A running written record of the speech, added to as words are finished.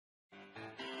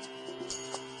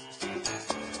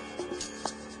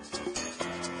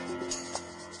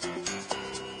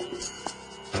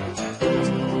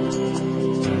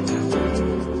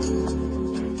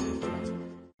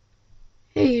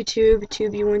YouTube,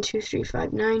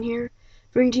 TubeU12359 here,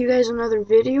 bringing to you guys another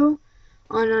video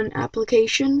on an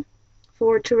application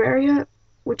for Terraria,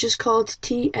 which is called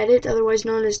TEdit, otherwise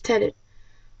known as TEdit.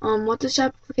 What this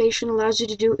application allows you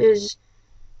to do is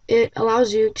it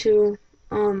allows you to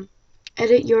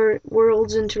edit your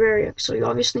worlds in Terraria. So you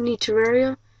obviously need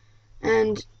Terraria,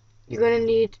 and you're going to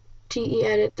need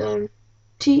TEdit.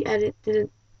 TEdit, the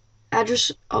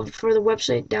address for the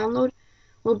website download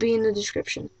will be in the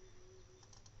description.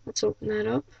 Let's open that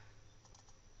up.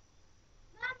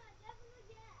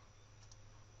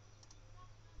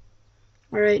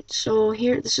 Alright, so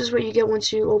here, this is what you get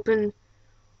once you open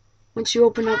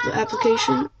up the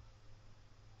application,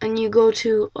 and you go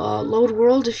to load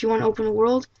world. If you want to open a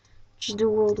world, just do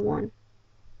world 1.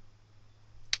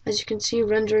 As you can see,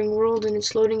 rendering world, and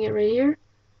it's loading it right here.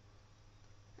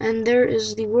 And there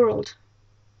is the world.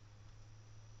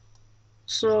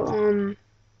 So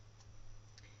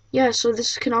yeah, so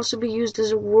this can also be used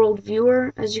as a world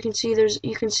viewer. As you can see,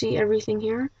 you can see everything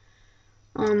here.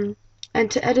 And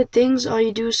to edit things, all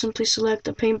you do is simply select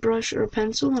a paintbrush or a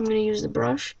pencil. I'm going to use the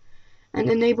brush, and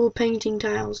enable painting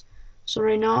tiles. So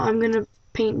right now I'm going to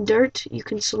paint dirt. You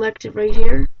can select it right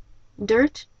here,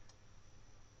 dirt.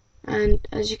 And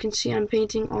as you can see, I'm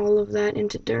painting all of that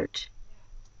into dirt.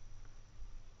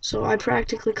 So I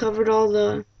practically covered all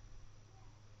the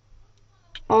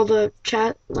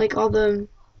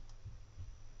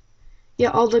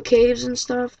caves and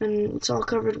stuff, and it's all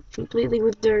covered completely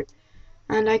with dirt.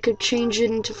 And I could change it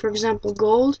into, for example,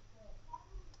 gold.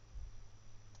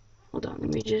 Hold on,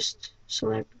 let me just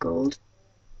select gold.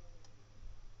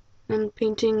 And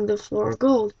painting the floor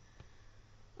gold.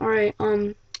 Alright,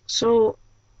 so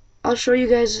I'll show you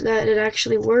guys that it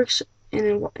actually works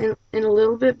in a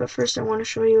little bit, but first I want to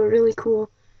show you a really cool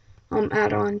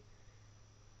add-on.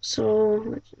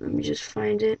 So let me just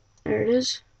find it. There it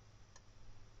is.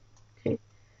 Okay,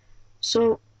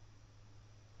 so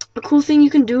a cool thing you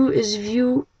can do is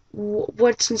view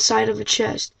what's inside of a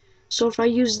chest. So if I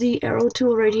use the arrow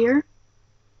tool right here,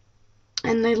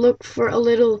 and I look for a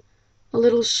little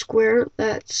square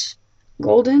that's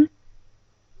golden,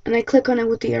 and I click on it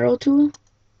with the arrow tool,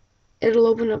 it'll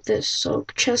open up this. So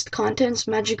chest contents,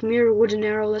 magic mirror, wooden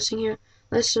arrow,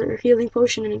 lesser healing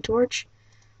potion, and a torch.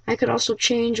 I could also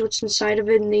change what's inside of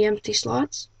it in the empty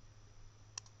slots,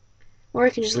 or I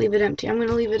can just leave it empty. I'm going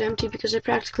to leave it empty because I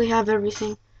practically have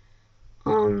everything.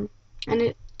 And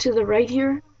to the right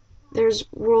here, there's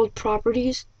world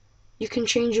properties. You can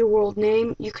change your world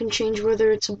name. You can change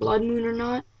whether it's a blood moon or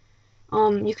not.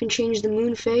 You can change the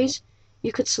moon phase.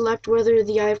 You could select whether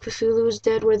the Eye of Cthulhu is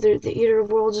dead, whether the Eater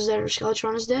of Worlds is dead, or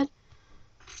Skeletron is dead.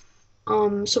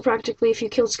 So practically, if you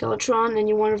killed Skeletron and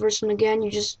you want to verse him again,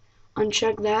 you just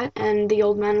uncheck that, and the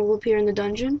old man will appear in the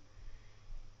dungeon.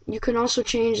 You can also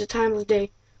change the time of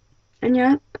day. And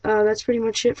yeah, that's pretty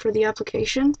much it for the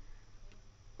application.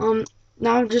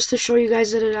 Now just to show you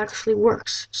guys that it actually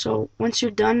works. So once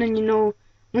you're done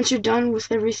once you're done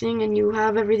with everything and you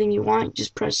have everything you want,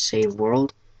 just press save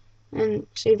world, and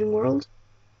saving world.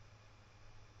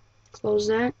 Close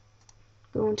that.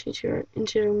 Go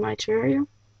into my Terraria.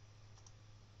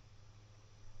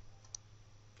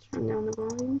 Turn down the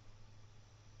volume.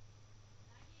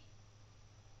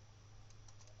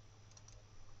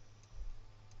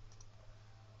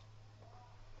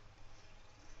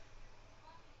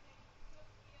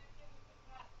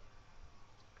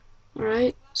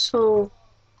 Alright, so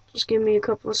just give me a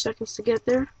couple of seconds to get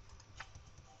there.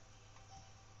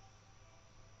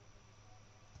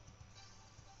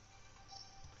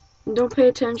 And don't pay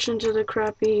attention to the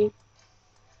crappy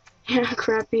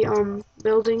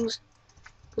buildings,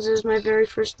 because this is my very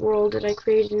first world that I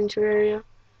created in Terraria.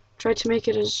 Tried to make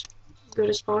it as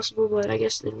good as possible, but I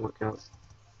guess it didn't work out.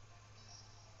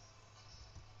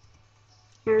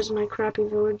 Here's my crappy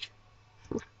village.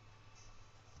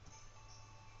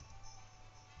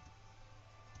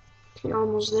 Okay,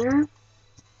 almost there.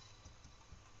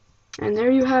 And there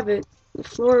you have it. The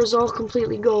floor is all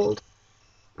completely gold.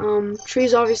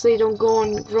 Trees obviously don't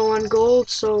grow on gold,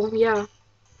 so yeah.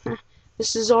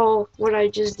 This is all what I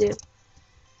just did.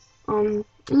 And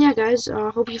yeah, guys,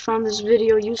 hope you found this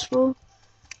video useful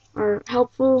or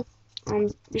helpful.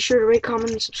 Be sure to rate,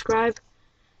 comment, and subscribe.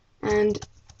 And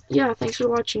yeah, thanks for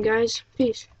watching, guys.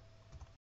 Peace.